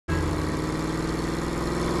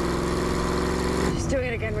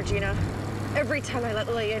it again, Regina. Every time I let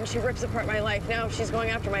Lily in, she rips apart my life. Now she's going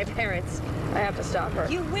after my parents. I have to stop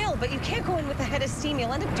her. You will, but you can't go in with a head of steam.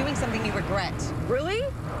 You'll end up doing something you regret. Really?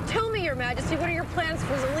 Tell me, Your Majesty, what are your plans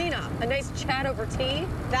for Zelina? A nice chat over tea?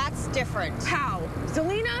 That's different. How?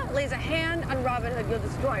 Zelina lays a hand on Robin Hood, the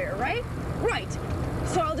Destroyer, right? Right.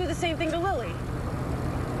 So I'll do the same thing to Lily.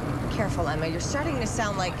 Careful, Emma. You're starting to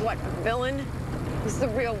sound like... What, a villain? This is the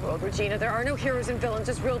real world, Regina. There are no heroes and villains,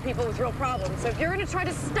 just real people with real problems. So if you're going to try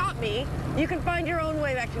to stop me, you can find your own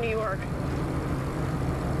way back to New York.